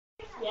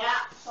Yeah,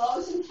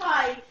 close and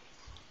tight.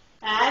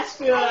 That's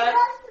good.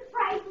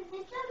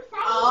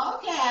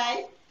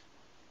 Okay.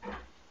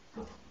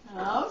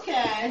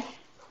 Okay.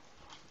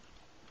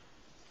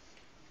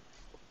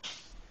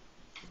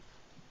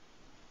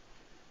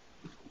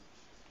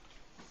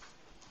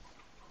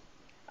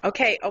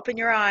 Okay, open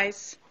your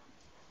eyes.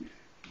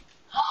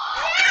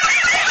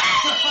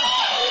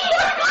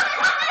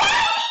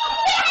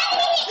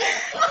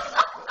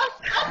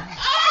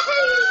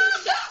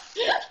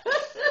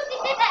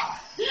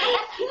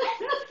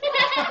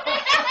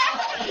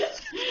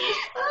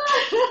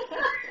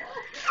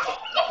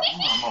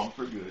 I'm on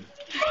for good.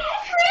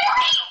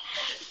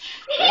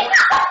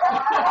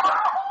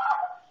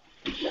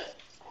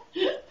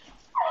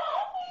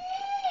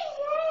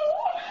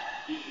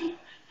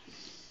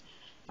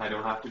 I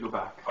don't have to go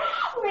back.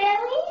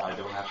 Really? I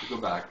don't have to go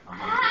back.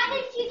 How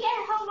did you get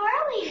home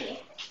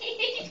early? And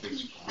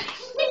you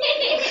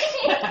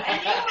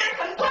were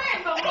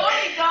complaining about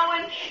Mommy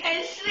going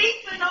and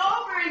sleeping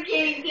over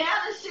again down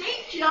the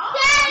St. John.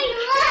 Daddy,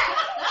 look!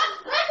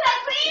 Look what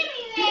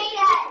baby made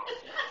us!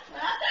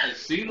 I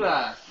see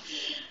that.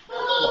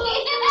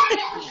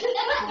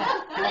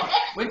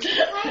 Wait.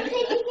 Why did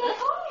you get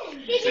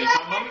home? Did Same you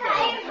time Mommy got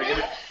home.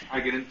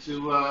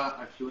 have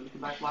I flew into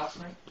Quebec last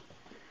night.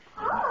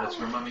 That's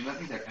where Mommy met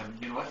me. And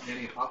you know what?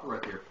 Nanny and Papa were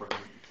at the airport.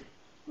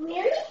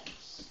 Really?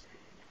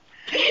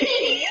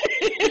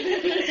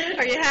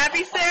 Are you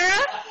happy,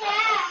 Sarah?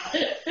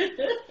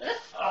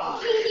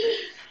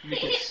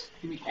 Yeah.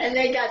 And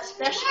they got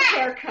special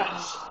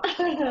haircuts.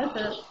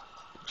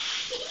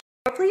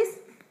 Door, please.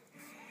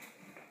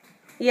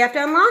 You have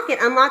to unlock it.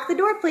 Unlock the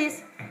door,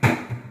 please.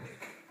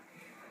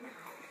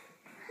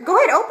 Go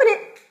ahead, open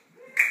it.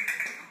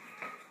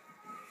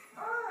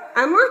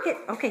 Unlock it.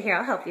 Okay, here,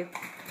 I'll help you.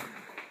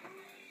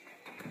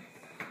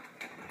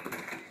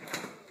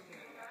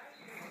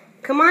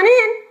 Come on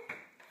in.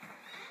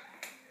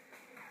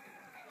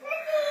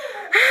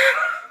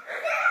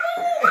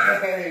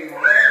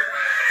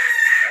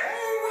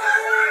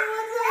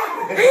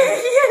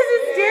 Yes,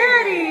 it's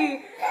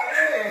Daddy.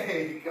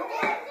 Hey, come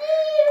on.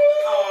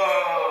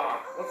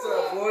 Oh, what's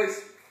up, boys?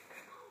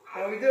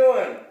 How we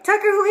doing?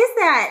 Tucker, who is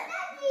that?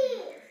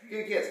 Give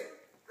me a kiss.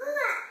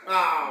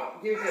 Oh,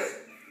 give me a kiss.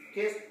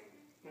 Kiss.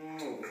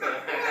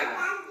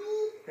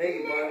 Thank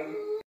you, buddy.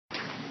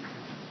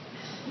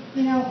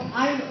 You know,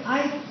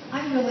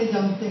 I really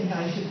don't think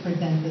I should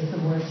present this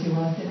award to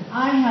us. And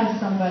I have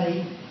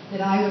somebody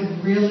that I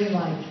would really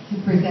like to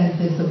present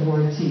this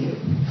award to you.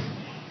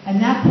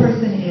 And that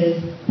person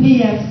is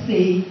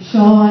PFC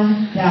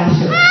Sean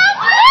Dasher.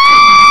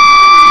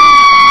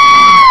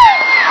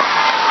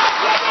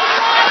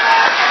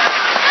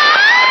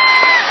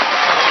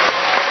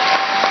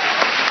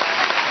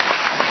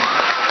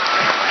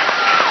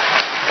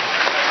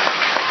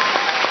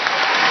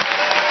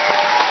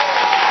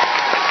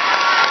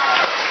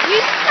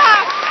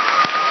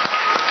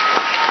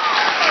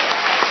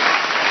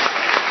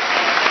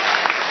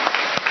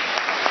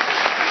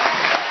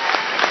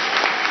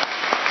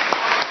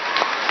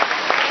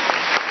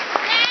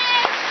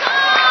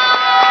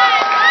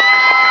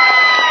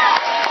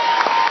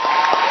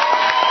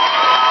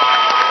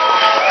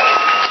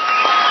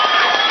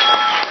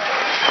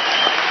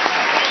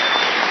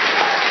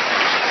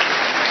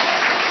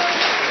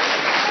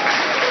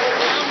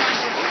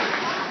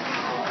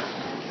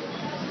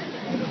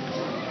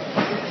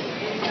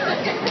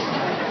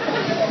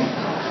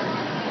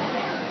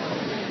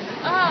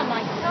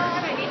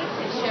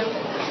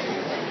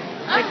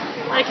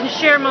 I can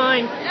share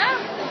mine. Don't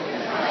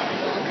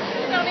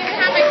even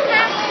have my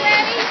camera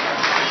ready.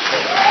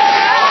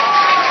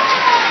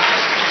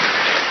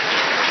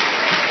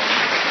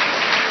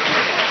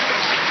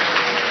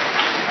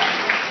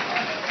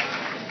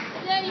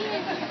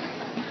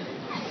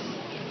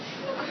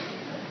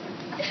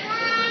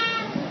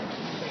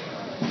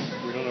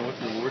 We don't know what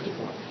the award's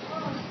for.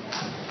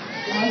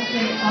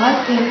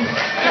 Austin.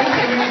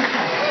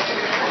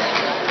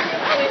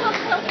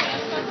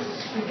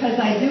 Because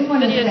I do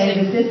want to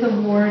say that this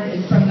award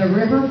is from the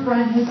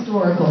Riverfront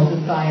Historical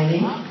Society,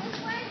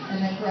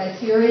 and the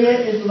criteria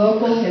is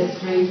local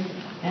history,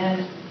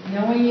 and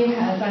knowing you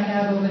as I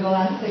have over the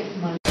last 6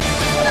 months.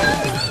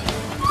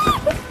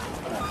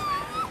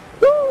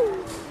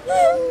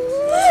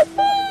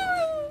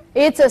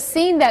 It's a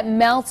scene that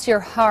melts your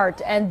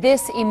heart, and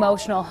this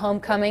emotional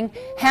homecoming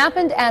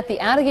happened at the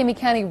Outagamie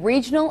County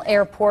Regional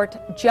Airport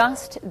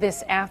just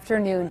this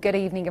afternoon. Good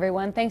evening,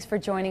 everyone. Thanks for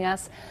joining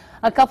us.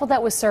 A couple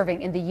that was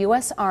serving in the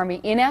U.S.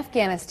 Army in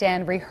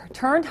Afghanistan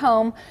returned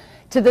home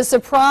to the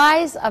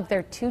surprise of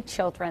their 2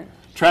 children.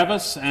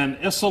 Travis and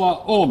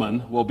Isla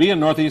Ullman will be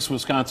in Northeast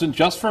Wisconsin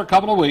just for a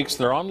couple of weeks.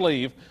 They're on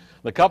leave.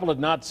 The couple had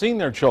not seen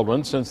their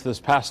children since this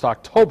past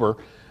October.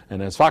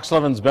 And as Fox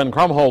 11's Ben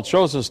Krumholtz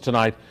shows us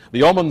tonight,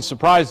 the Ullman's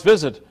surprise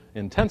visit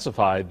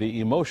intensified the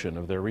emotion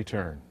of their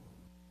return.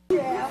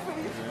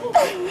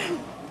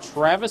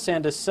 Travis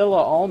and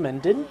Asilla Ullman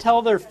didn't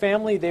tell their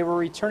family they were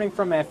returning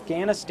from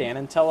Afghanistan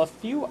until a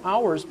few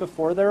hours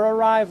before their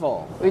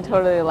arrival. We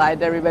totally lied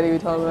to everybody. We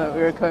told them that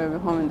we were coming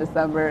home in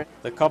December.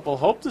 The couple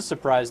hoped to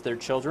surprise their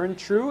children,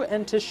 True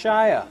and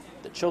Tashaya.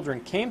 The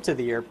children came to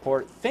the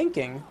airport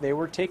thinking they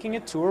were taking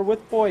a tour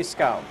with Boy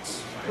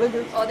Scouts.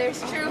 Oh,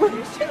 there's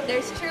True.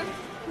 There's True.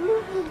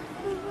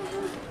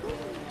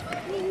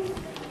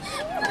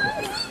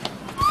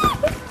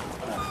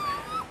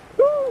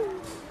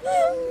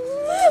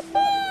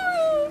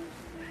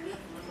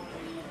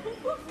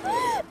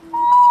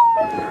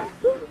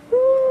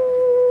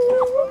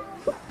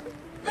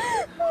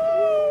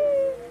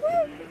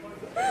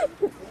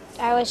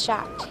 I was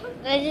shocked.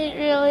 I didn't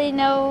really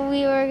know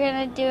we were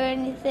going to do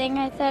anything.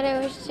 I thought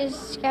it was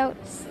just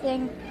Scouts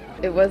thing.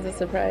 It was a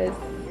surprise.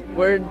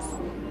 Words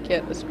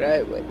can't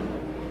describe it.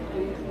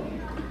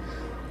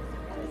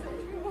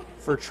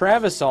 For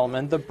Travis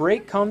Ullman, the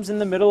break comes in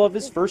the middle of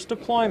his first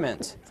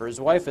deployment. For his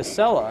wife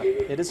Asilla,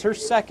 it is her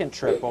second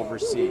trip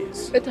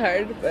overseas. It's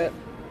hard, but,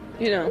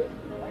 you know,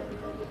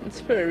 it's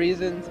for a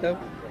reason, so.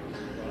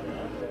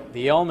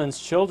 The Ullman's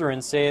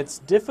children say it's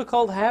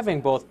difficult having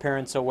both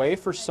parents away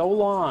for so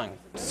long.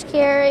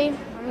 Scary,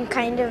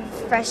 kind of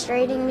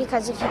frustrating,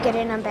 because if you get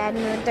in a bad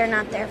mood, they're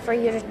not there for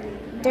you.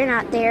 They're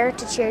not there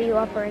to cheer you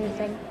up or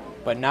anything.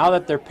 But now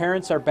that their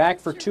parents are back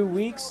for 2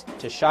 weeks,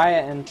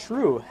 Tashaya and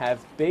True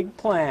have big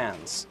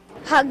plans.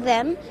 Hug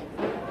them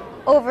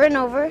over and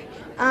over,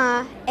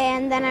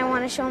 and then I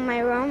want to show them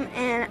my room,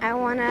 and I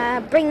want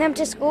to bring them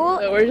to school.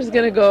 So we're just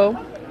going to go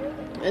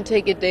and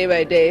take it day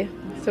by day,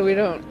 so we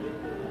don't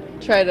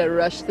try to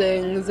rush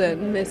things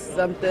and miss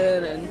something,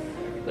 and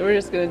so we're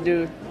just going to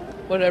do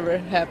whatever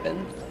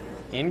happens.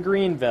 In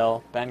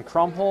Greenville, Ben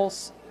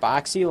Krumholz,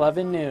 Fox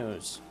 11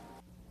 News.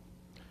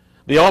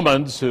 The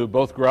Ullmans, who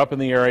both grew up in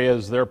the area,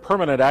 is their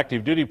permanent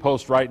active duty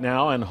post right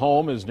now, and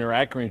home is near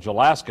Anchorage,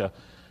 Alaska.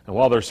 And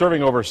while they're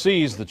serving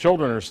overseas, the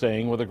children are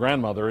staying with a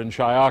grandmother in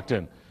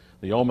Shiocton.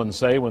 The Ullmans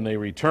say when they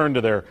return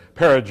to their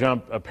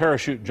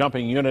parachute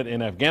jumping unit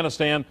in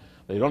Afghanistan,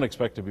 they don't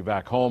expect to be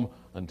back home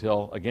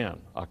until, again,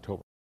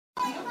 October.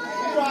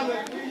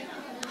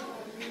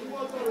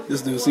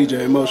 This dude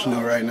CJ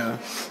emotional right now.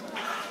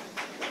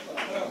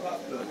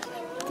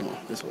 Come on,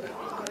 this way.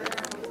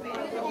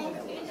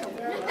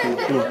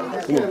 Come on.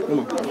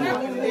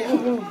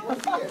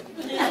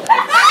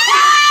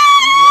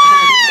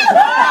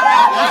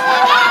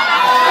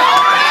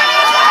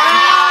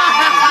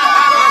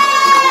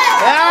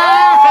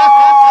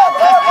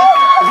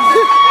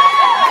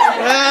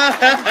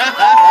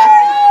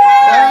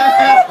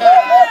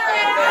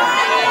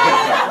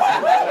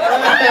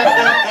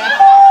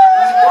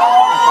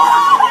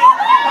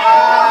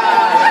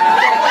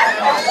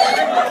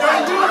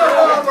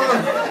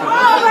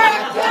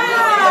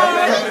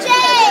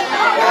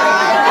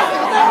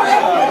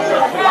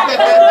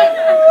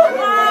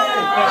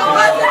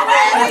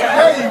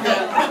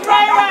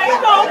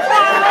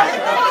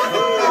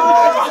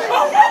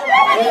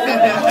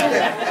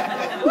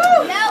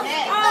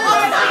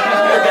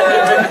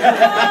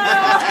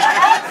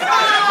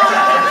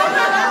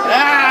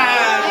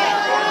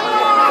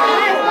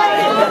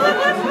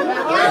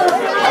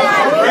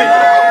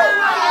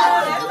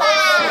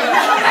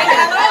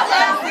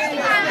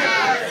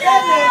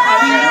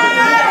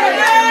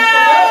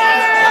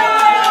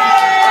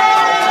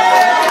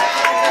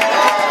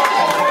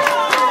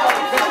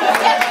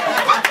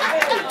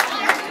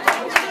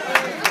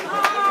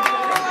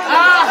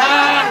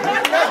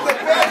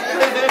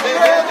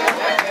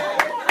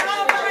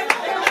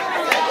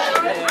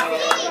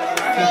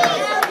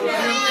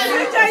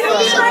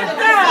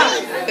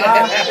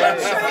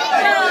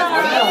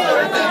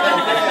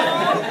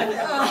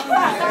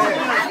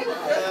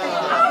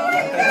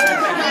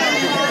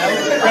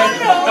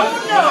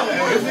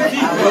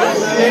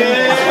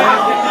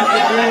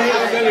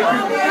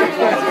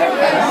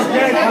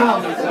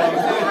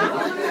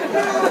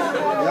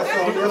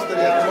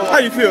 How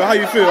you feel? How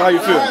you feel? How you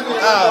feel?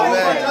 Oh,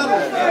 man.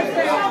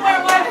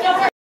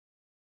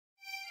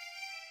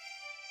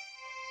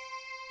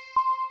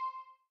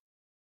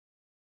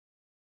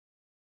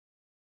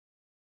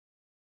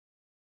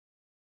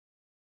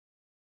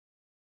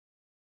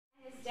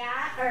 His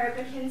dad, or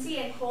Mackenzie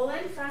and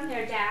Colin, from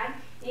their dad,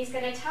 and he's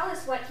going to tell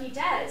us what he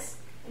does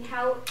and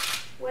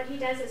what he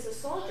does as a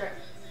soldier.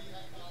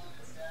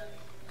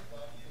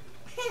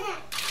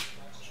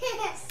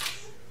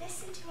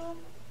 Listen to him.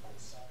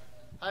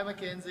 Hi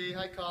Mackenzie,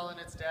 hi Colin,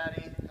 it's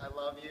Daddy. I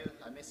love you.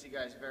 I miss you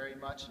guys very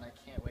much and I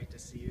can't wait to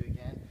see you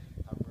again.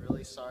 I'm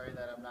really sorry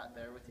that I'm not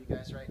there with you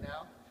guys right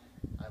now.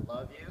 I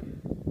love you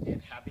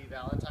and happy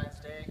Valentine's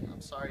Day.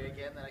 I'm sorry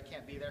again that I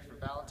can't be there for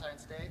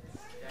Valentine's Day.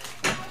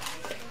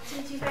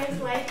 Did you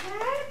guys like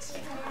that?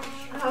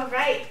 All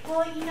right.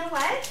 Well, you know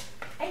what?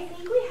 I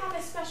think we have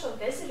a special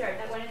visitor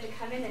that wanted to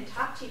come in and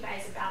talk to you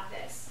guys about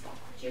this.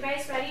 Are you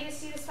guys ready to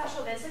see the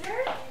special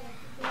visitor?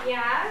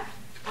 Yeah?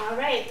 All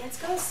right.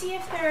 Let's go see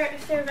if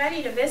they're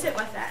ready to visit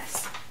with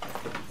us.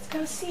 Let's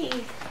go see.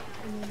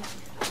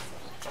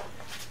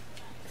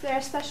 Is there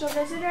a special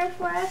visitor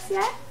for us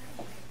yet?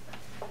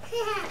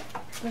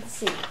 Let's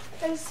see.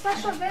 There's a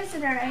special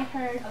visitor, I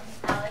heard.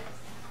 Alex.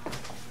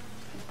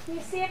 Can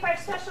you see if our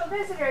special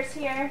visitor's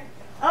here?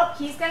 Oh,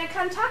 he's gonna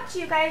come talk to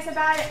you guys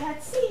about it.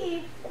 Let's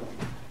see.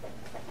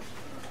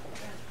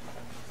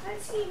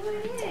 Let's see who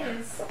it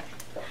is.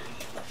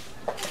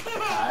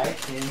 Hi,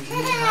 Kinsey.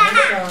 Hi,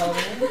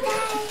 darling.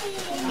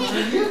 How are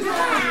you doing?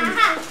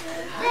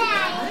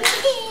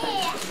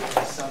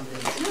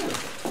 Something too.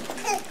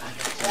 I got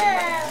you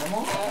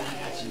animal. I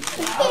got you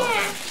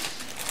flowers.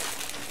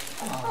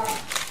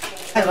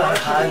 I have a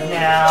hug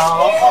now.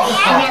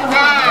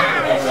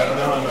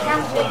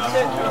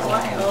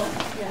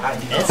 I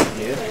missed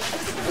you.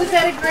 Was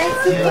that a great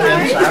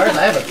surprise? Flowers. I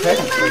have a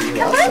present for you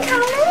also.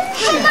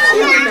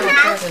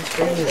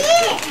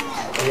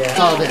 Yeah.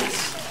 Oh, this.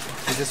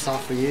 Is this all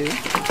for you?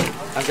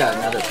 I've got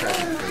another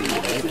present for you,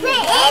 baby.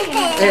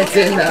 It's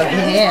in the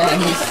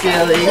pan, you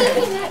silly.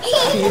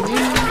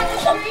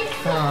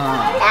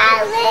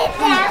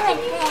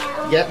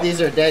 Yep,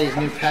 these are Daddy's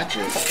new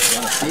patches. You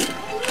want to see?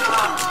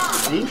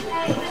 See?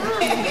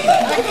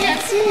 I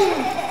can't see.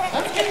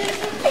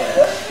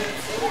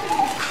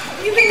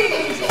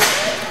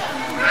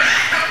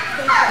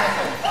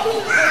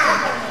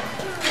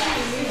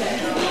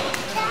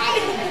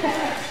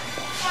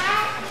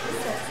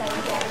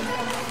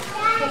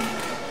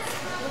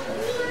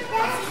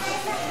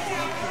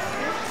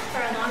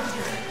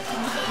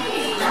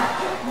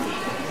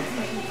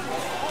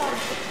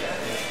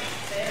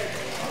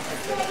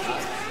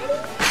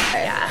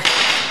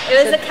 It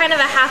was a kind of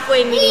a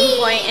halfway meeting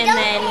point, and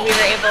then we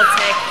were able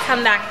to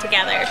come back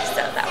together, so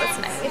that was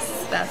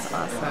nice. That's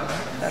awesome.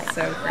 That's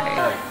so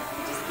great.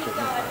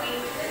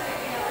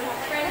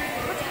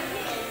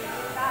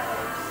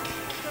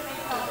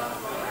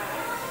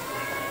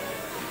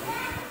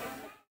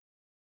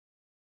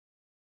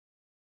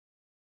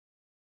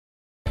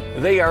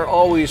 They are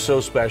always so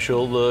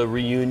special, the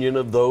reunion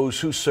of those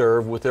who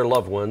serve with their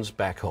loved ones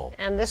back home.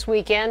 And this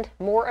weekend,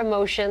 more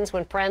emotions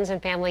when friends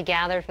and family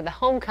gathered for the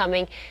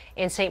homecoming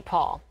in St.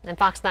 Paul. And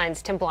Fox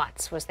 9's Tim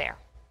Blotz was there.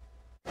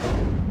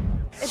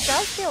 It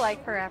does feel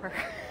like forever.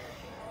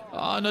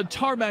 On a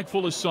tarmac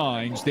full of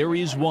signs, there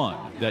is one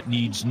that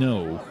needs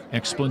no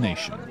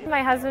explanation.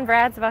 My husband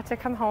Brad's about to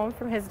come home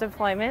from his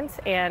deployment,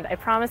 and I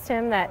promised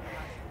him that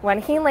when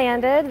he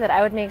landed, that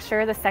I would make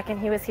sure the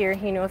second he was here,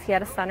 he knew if he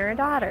had a son or a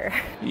daughter.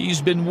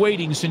 He's been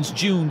waiting since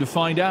June to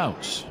find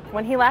out.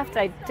 When he left,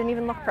 I didn't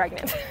even look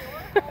pregnant.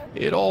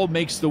 It all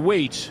makes the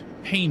wait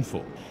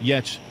painful,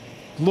 yet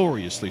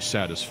gloriously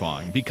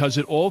satisfying, because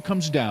it all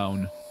comes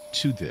down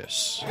to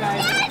this.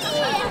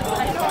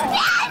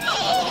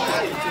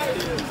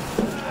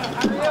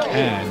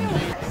 And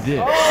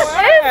this.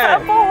 It's a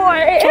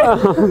boy!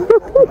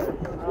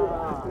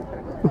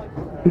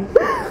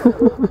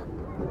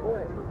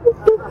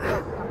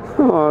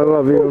 Oh, I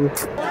love you.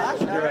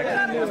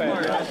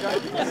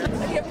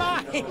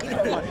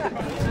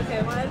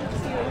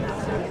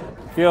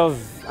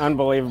 Feels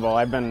unbelievable.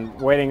 I've been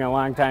waiting a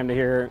long time to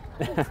hear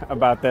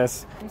about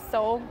this. I'm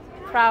so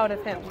proud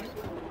of him.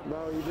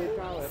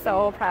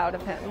 So proud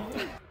of him.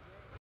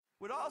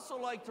 We'd also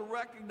like to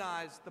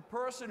recognize the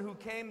person who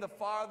came the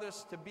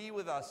farthest to be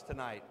with us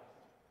tonight.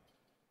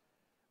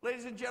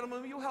 Ladies and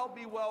gentlemen, will you help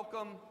me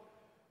welcome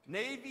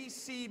Navy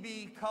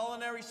Seabee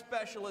Culinary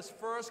Specialist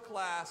First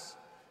Class,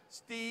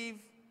 Steve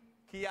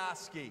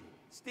Kioski.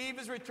 Steve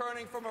is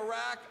returning from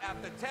Iraq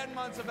after 10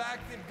 months of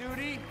active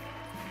duty.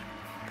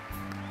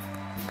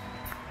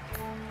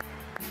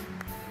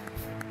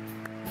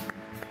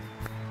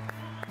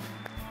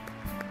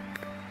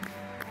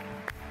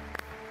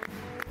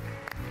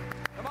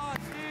 Come on,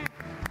 Steve.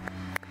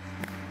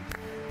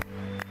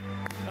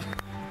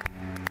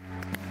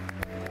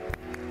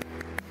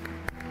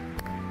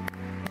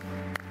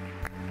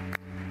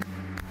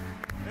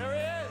 There he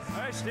is.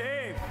 Hi,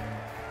 Steve.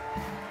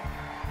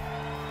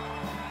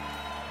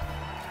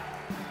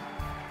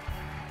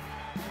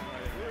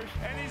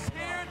 And he's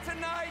here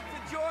tonight to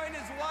join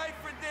his wife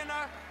for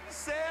dinner,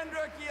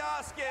 Sandra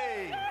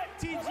Kioski,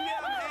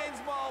 TGM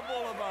Haynes Mall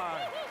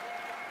Boulevard.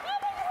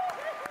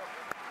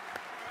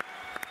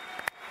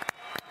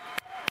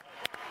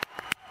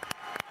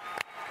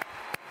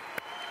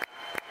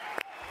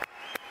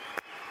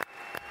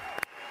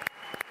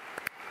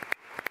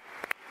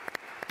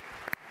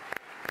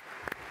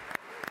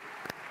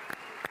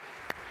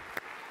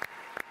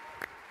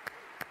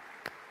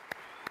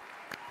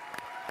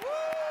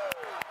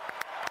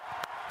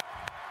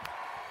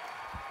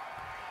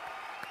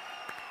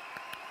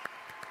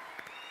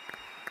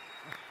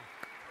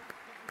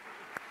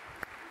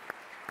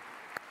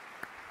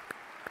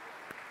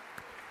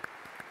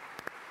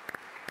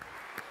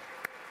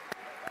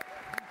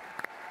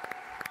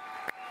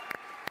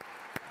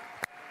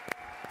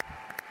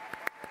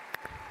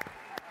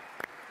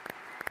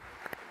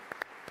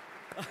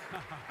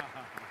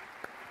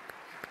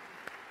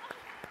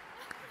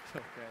 It's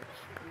okay.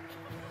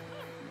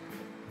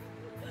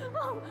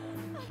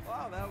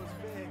 Wow, that was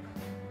big.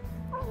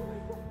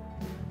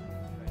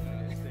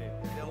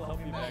 They'll help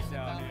you back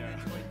down here.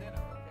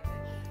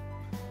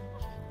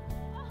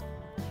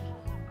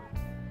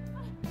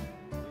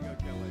 There you go.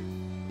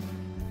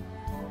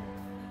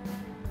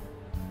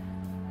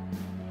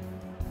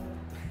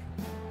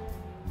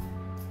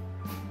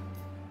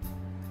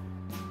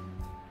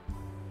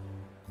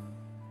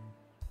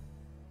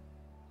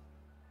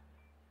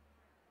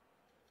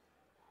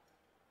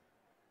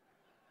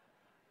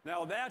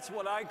 Now that's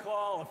what I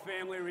call a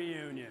family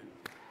reunion.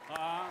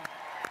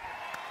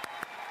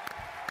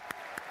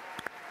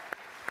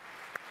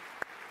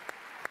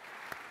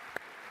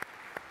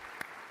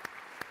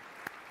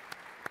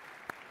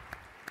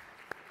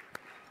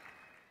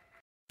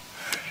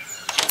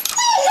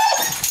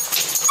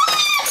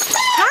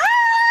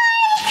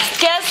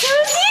 Guess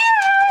who's here?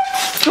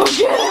 Go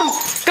get him!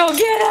 Go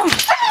get him!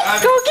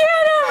 Go get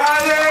him!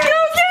 Go get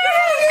him!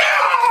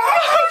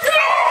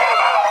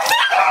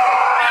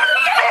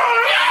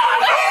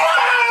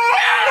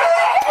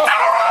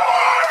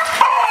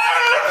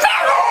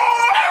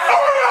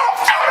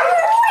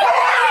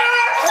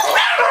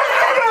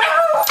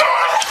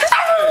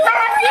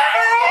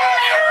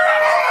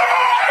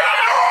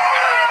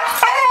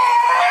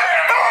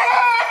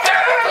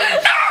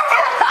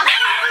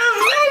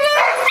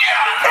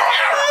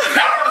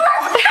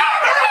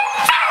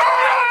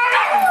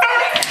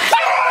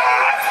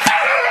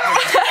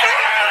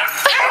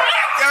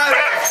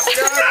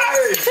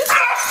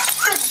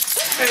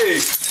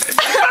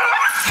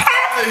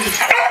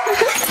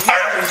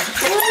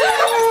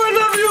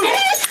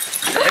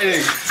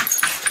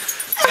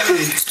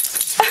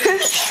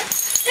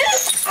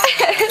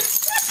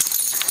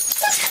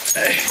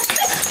 Hey.